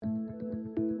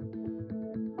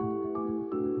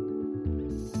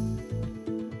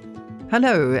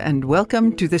Hello and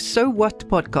welcome to the So What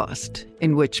podcast,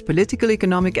 in which political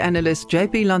economic analyst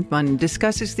JP Landman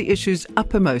discusses the issues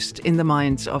uppermost in the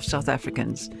minds of South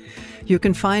Africans. You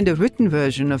can find a written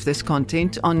version of this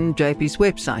content on JP's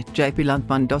website,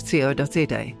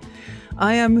 jplandman.co.za.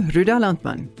 I am Ruda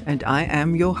Landman and I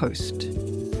am your host.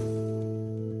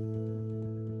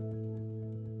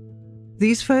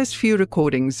 These first few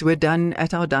recordings were done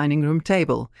at our dining room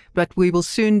table, but we will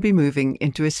soon be moving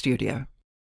into a studio.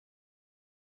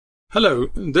 Hello,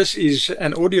 this is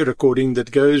an audio recording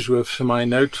that goes with my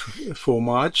note for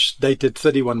March, dated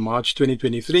 31 March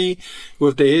 2023,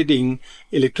 with the heading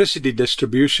Electricity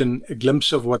Distribution, a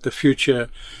Glimpse of What the Future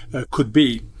Could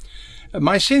Be.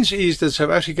 My sense is that South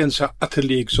Africans are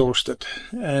utterly exhausted,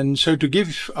 and so to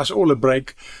give us all a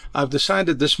break, I've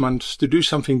decided this month to do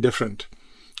something different.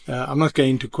 I'm not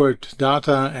going to quote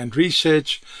data and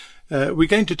research. We're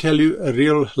going to tell you a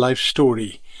real life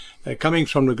story. Coming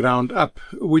from the ground up,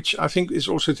 which I think is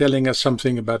also telling us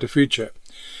something about the future.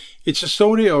 It's a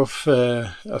story of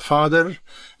a father,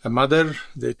 a mother,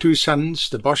 their two sons,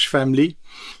 the Bosch family,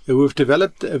 who have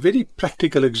developed a very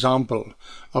practical example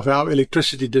of how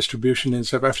electricity distribution in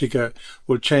South Africa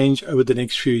will change over the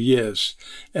next few years.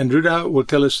 And Ruda will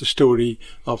tell us the story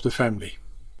of the family.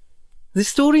 The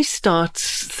story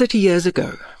starts 30 years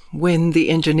ago, when the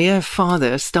engineer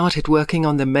father started working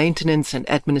on the maintenance and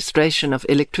administration of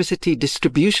electricity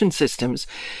distribution systems,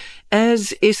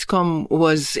 as Eskom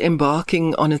was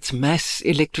embarking on its mass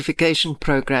electrification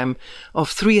program of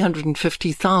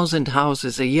 350,000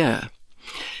 houses a year.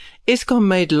 Eskom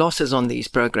made losses on these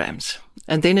programs,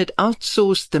 and then it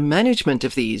outsourced the management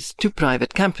of these to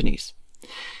private companies.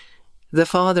 The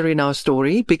father in our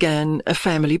story began a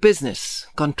family business,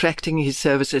 contracting his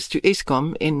services to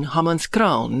Eskom in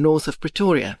Hammanskraal, north of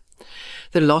Pretoria.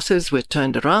 The losses were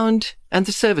turned around and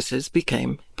the services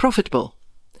became profitable.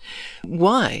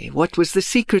 Why? What was the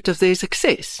secret of their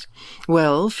success?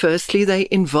 Well, firstly, they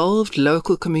involved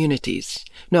local communities.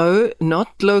 No,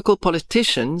 not local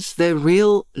politicians, the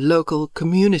real local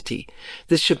community.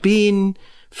 The shebeen,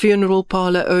 funeral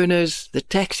parlour owners, the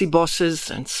taxi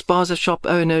bosses and spaza shop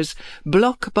owners,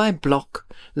 block by block,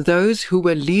 those who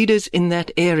were leaders in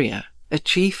that area, a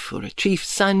chief or a chief's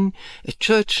son, a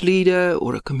church leader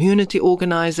or a community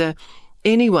organizer,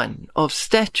 anyone of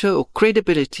stature or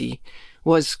credibility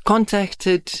was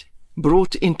contacted,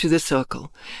 brought into the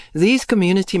circle. These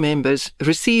community members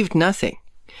received nothing,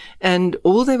 and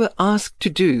all they were asked to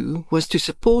do was to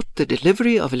support the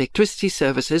delivery of electricity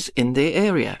services in their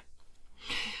area.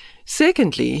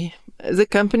 Secondly, the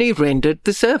company rendered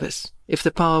the service. If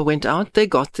the power went out, they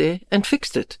got there and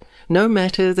fixed it, no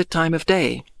matter the time of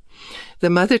day. The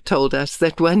mother told us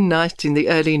that one night in the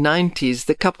early 90s,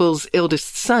 the couple's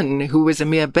eldest son, who was a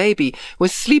mere baby,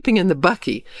 was sleeping in the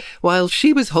bakkie while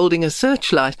she was holding a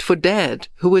searchlight for Dad,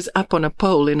 who was up on a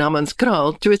pole in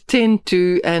Hammanskraal to attend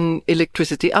to an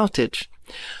electricity outage.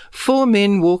 4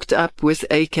 men walked up with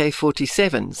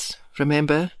AK-47s.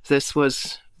 Remember, this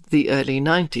was the early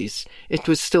 90s. It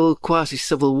was still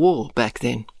quasi-civil war back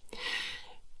then.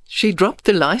 She dropped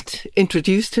the light,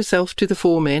 introduced herself to the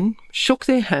 4 men, shook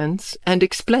their hands, and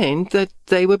explained that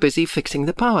they were busy fixing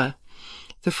the power.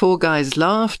 The 4 guys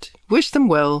laughed, wished them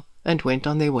well, and went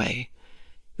on their way.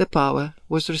 The power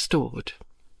was restored.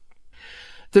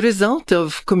 The result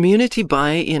of community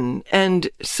buy-in and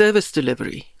service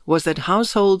delivery was that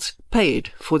households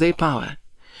paid for their power.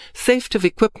 Theft of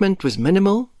equipment was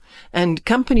minimal, and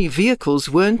company vehicles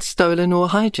weren't stolen or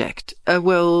hijacked.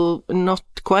 Well, not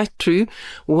quite true.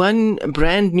 One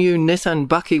brand new Nissan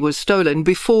bakkie was stolen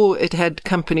before it had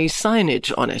company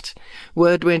signage on it.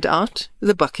 Word went out,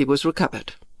 the bakkie was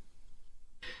recovered.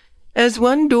 As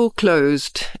one door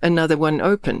closed, another one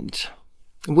opened.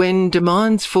 When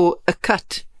demands for a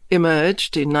cut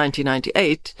emerged in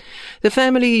 1998, the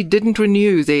family didn't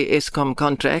renew their Eskom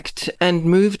contract and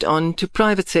moved on to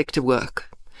private sector work.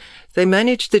 They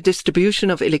managed the distribution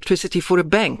of electricity for a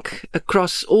bank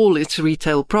across all its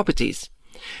retail properties.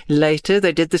 Later,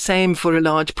 they did the same for a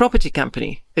large property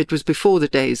company. It was before the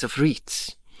days of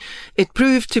REITs. It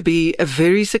proved to be a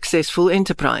very successful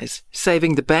enterprise,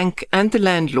 saving the bank and the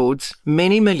landlords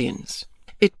many millions.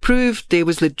 It proved there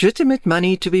was legitimate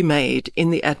money to be made in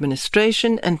the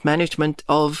administration and management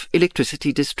of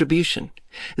electricity distribution.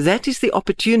 That is the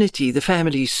opportunity the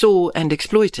family saw and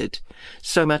exploited,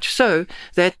 so much so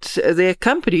that their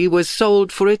company was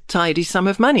sold for a tidy sum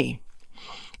of money.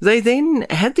 They then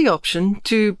had the option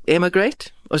to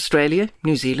emigrate, Australia,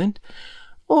 New Zealand,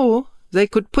 or they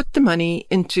could put the money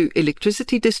into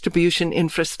electricity distribution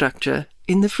infrastructure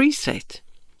in the Free State.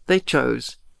 They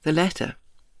chose the latter.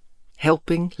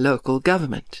 Helping local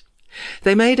government.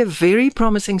 They made a very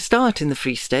promising start in the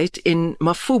Free State in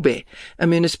Mafube, a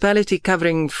municipality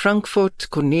covering Frankfurt,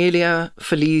 Cornelia,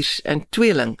 Verlies and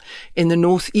Tweeling in the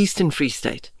northeastern Free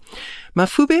State.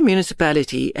 Mafube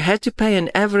municipality had to pay an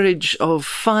average of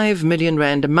 5 million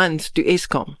rand a month to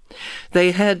Eskom.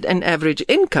 They had an average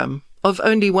income of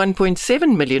only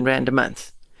 1.7 million rand a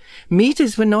month.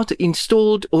 Meters were not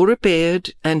installed or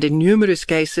repaired, and in numerous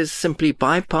cases simply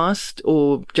bypassed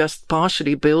or just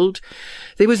partially built.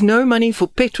 There was no money for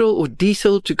petrol or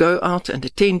diesel to go out and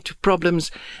attend to problems,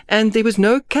 and there was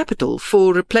no capital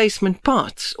for replacement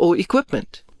parts or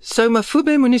equipment. So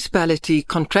Mafube municipality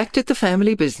contracted the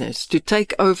family business to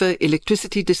take over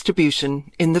electricity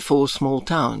distribution in the 4 small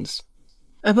towns.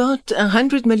 About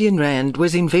 100 million rand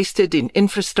was invested in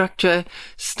infrastructure,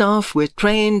 staff were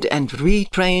trained and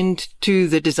retrained to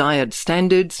the desired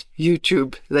standards.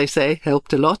 YouTube, they say,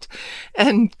 helped a lot,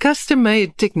 and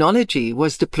custom-made technology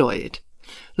was deployed.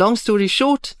 Long story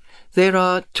short, there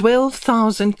are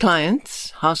 12,000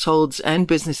 clients, households and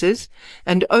businesses,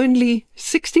 and only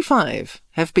 65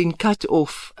 have been cut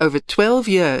off over 12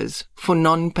 years for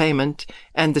non-payment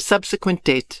and the subsequent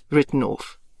debt written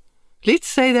off. Let's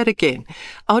say that again.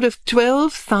 Out of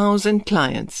 12,000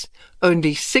 clients,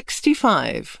 only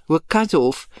 65 were cut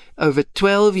off over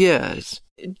 12 years.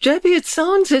 JB, it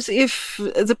sounds as if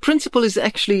the principle is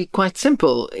actually quite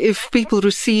simple. If people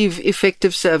receive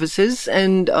effective services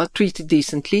and are treated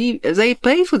decently, they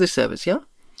pay for the service, yeah?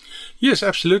 Yes,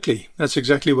 absolutely. That's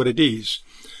exactly what it is.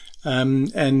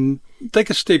 And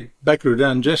take a step back,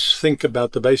 Ruda, and just think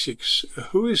about the basics.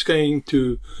 Who is going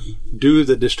to do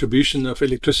the distribution of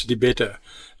electricity better?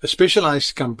 A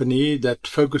specialized company that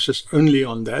focuses only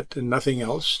on that and nothing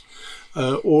else,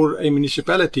 or a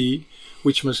municipality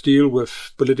which must deal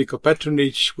with political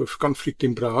patronage, with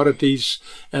conflicting priorities,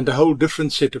 and a whole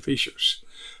different set of issues.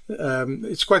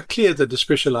 It's quite clear that the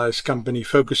specialized company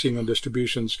focusing on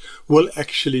distributions will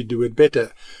actually do it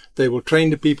better. They will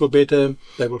train the people better.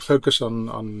 They will focus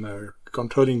on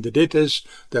controlling the debtors.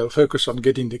 They'll focus on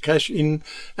getting the cash in,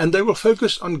 and they will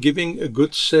focus on giving a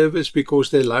good service because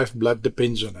their lifeblood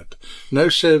depends on it. No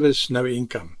service, no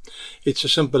income. It's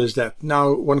as simple as that.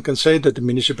 Now, one can say that the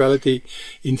municipality,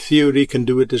 in theory, can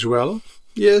do it as well.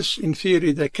 Yes, in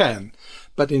theory they can,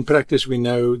 but in practice we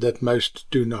know that most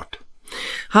do not.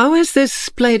 How has this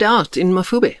played out in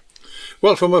Mafube?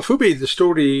 Well, for Mafube, the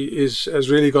story has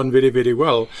really gone very, very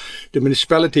well. The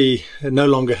municipality no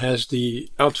longer has the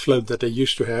outflow that they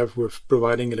used to have with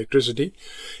providing electricity.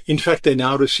 In fact, they're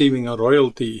now receiving a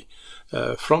royalty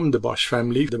from the Bosch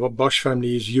family. The Bosch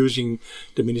family is using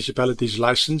the municipality's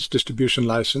license, distribution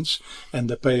license, and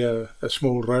they pay a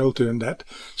small royalty on that.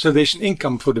 So there's an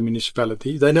income for the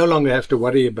municipality. They no longer have to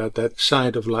worry about that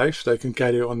side of life. They can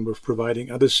carry on with providing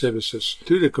other services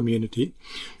to the community.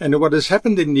 And what has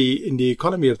happened in the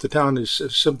economy of the town is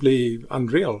simply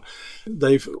unreal.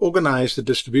 They've organized the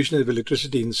distribution of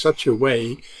electricity in such a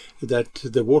way that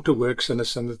the waterworks and the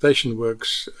sanitation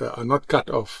works are not cut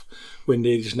off when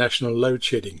there is national load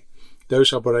shedding.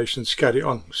 Those operations carry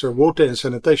on. So water and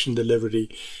sanitation delivery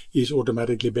is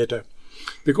automatically better.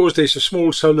 Because there's a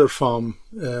small solar farm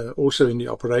also in the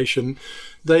operation,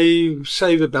 they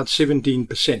save about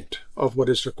 17% of what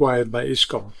is required by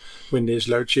Eskom when there's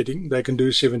load shedding. They can do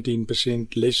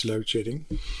 17% less load shedding.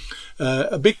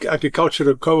 A big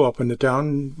agricultural co-op in the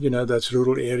town, that's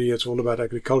rural area, it's all about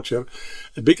agriculture.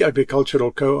 A big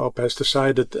agricultural co-op has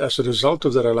decided, as a result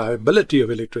of the reliability of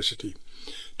electricity,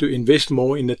 to invest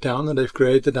more in the town, and they've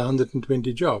created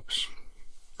 120 jobs.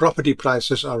 Property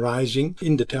prices are rising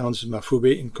in the towns of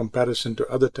Mafube in comparison to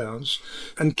other towns,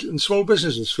 and small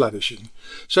businesses flourishing.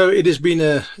 So it has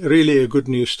been really a good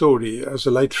news story. As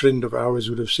a late friend of ours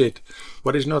would have said,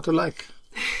 what is not to like?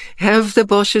 Have the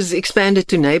Bosches expanded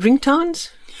to neighbouring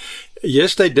towns?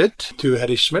 Yes, they did, to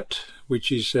Harrismith,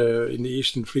 which is in the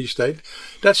Eastern Free State.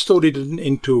 That story didn't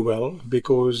end too well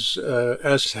because,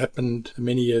 as happened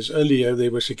many years earlier, there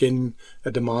was again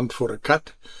a demand for a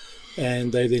cut.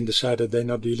 And they then decided they're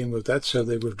not dealing with that, so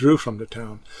they withdrew from the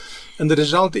town. And the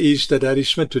result is that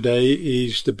Harrismith today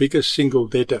is the biggest single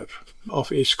debtor of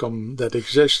Eskom that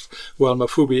exists, while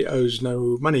Mafube owes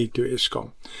no money to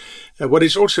Eskom. What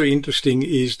is also interesting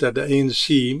is that the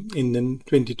ANC in the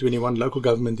 2021 local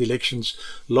government elections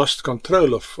lost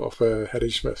control of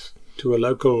Harrismith to a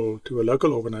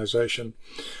local organization,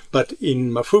 but in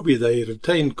Mafube they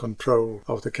retained control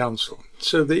of the council.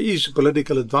 So there is a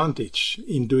political advantage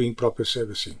in doing proper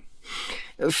servicing.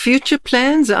 Future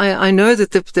plans? I know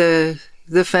that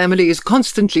the family is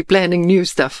constantly planning new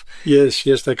stuff. Yes,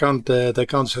 they can't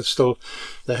sit still.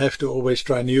 They have to always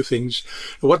try new things.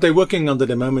 What they're working on at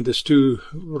the moment is 2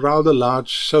 rather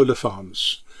large solar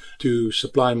farms. to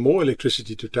supply more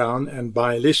electricity to town and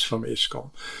buy less from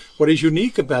Eskom. What is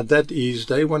unique about that is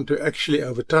they want to actually,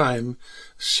 over time,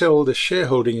 sell the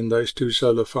shareholding in those 2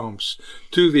 solar farms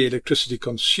to the electricity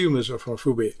consumers of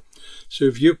Mafube. So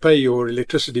if you pay your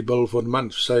electricity bill for the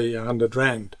month, say 100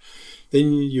 Rand,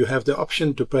 then you have the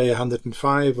option to pay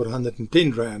 105 or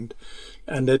 110 Rand,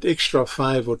 and that extra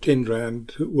 5 or 10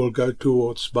 Rand will go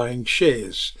towards buying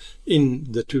shares in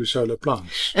the 2 solar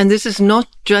plants. And this is not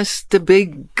just the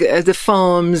big, the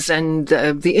farms and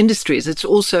the industries. It's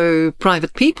also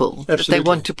private people that they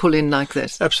want to pull in like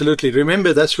this. Absolutely.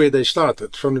 Remember, that's where they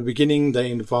started. From the beginning,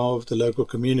 they involved the local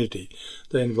community.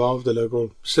 They involved the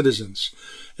local citizens.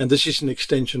 And this is an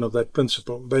extension of that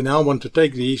principle. They now want to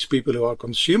take these people who are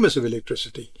consumers of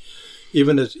electricity,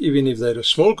 even if they're a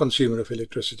small consumer of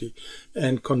electricity,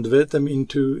 and convert them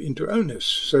into owners.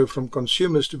 So from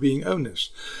consumers to being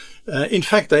owners. In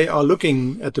fact, they are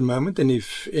looking at the moment, and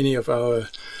if any of our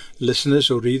listeners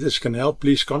or readers can help,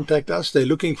 please contact us. They're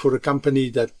looking for a company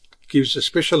that gives a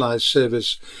specialized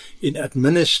service in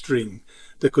administering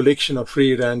the collection of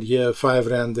 3 Rand here, 5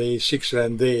 Rand there, 6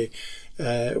 Rand there,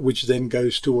 which then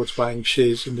goes towards buying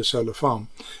shares in the solar farm.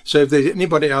 So if there's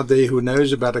anybody out there who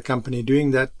knows about a company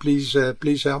doing that, please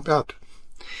help out.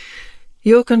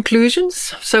 Your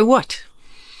conclusions? So what?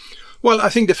 Well, I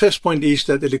think the first point is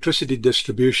that electricity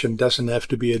distribution doesn't have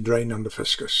to be a drain on the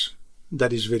fiscus.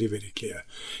 That is very, very clear.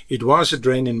 It was a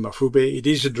drain in Mafube. It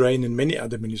is a drain in many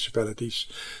other municipalities.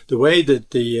 The way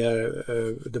that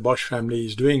the Bosch family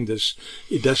is doing this,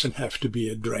 it doesn't have to be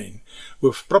a drain.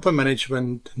 With proper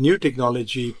management, new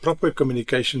technology, proper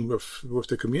communication with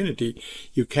the community,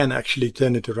 you can actually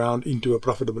turn it around into a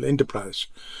profitable enterprise,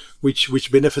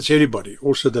 which benefits everybody,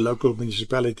 also the local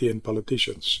municipality and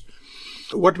politicians.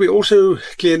 What we also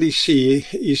clearly see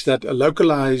is that a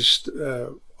localized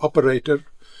operator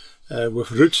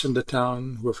with roots in the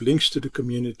town, with links to the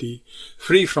community,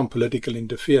 free from political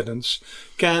interference,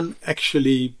 can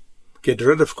actually get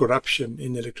rid of corruption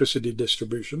in electricity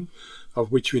distribution,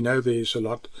 of which we know there is a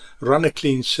lot, run a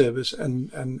clean service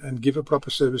and give a proper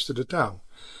service to the town.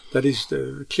 That is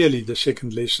clearly the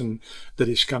second lesson that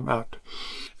has come out.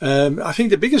 I think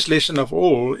the biggest lesson of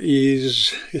all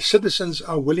is citizens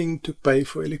are willing to pay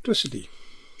for electricity.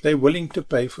 They're willing to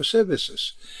pay for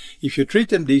services. If you treat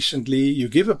them decently, you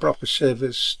give a proper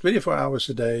service 24 hours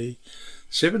a day,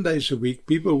 7 days a week,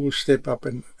 people will step up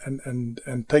and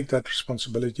take that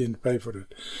responsibility and pay for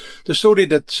it. The story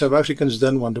that South Africans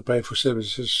don't want to pay for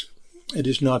services, it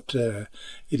is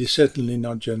certainly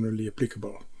not generally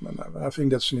applicable. And I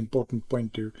think that's an important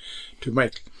point to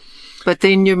make. But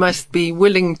then you must be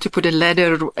willing to put a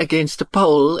ladder against a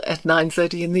pole at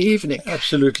 9:30 in the evening.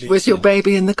 Absolutely. With your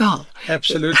baby in the car.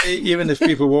 Absolutely. Even if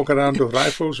people walk around with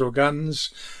rifles or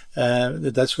guns,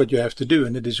 that's what you have to do,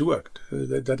 and it has worked.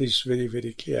 That is very,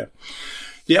 very clear.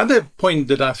 The other point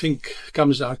that I think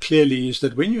comes out clearly is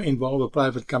that when you involve a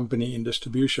private company in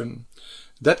distribution,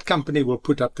 that company will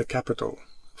put up the capital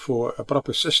for a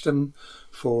proper system,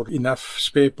 for enough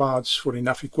spare parts, for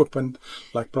enough equipment,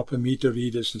 like proper meter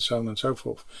readers and so on and so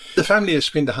forth. The family has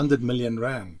spent 100 million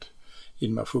Rand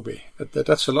in Mafube.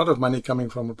 That's a lot of money coming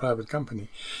from a private company.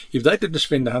 If they didn't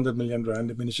spend 100 million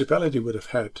Rand, the municipality would have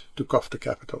had to cough the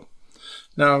capital.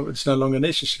 Now it's no longer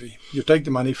necessary. You take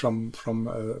the money from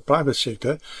private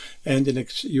sector, and then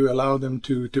you allow them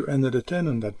to earn a return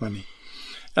on that money.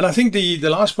 And I think the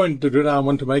last point that I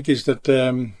want to make is that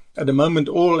at the moment,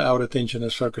 all our attention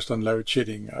is focused on load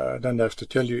shedding. I don't have to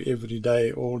tell you every day,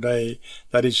 all day,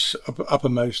 that is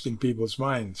uppermost in people's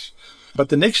minds. But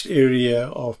the next area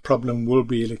of problem will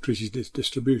be electricity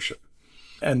distribution.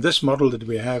 And this model that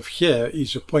we have here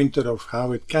is a pointer of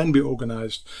how it can be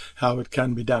organized, how it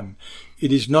can be done.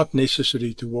 It is not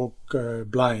necessary to walk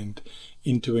blind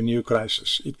into a new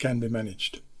crisis. It can be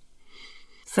managed.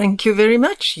 Thank you very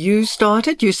much. You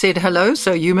started, you said hello,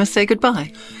 so you must say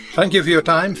goodbye. Thank you for your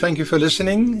time. Thank you for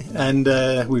listening. And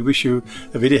we wish you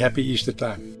a very happy Easter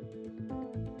time.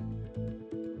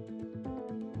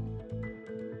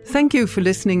 Thank you for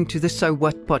listening to the So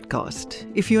What podcast.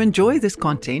 If you enjoy this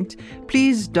content,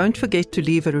 please don't forget to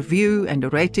leave a review and a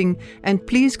rating, and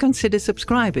please consider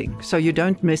subscribing so you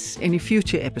don't miss any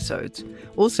future episodes.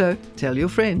 Also, tell your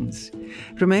friends.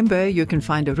 Remember, you can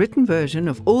find a written version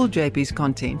of all JP's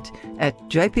content at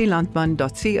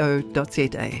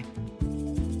jplandman.co.za.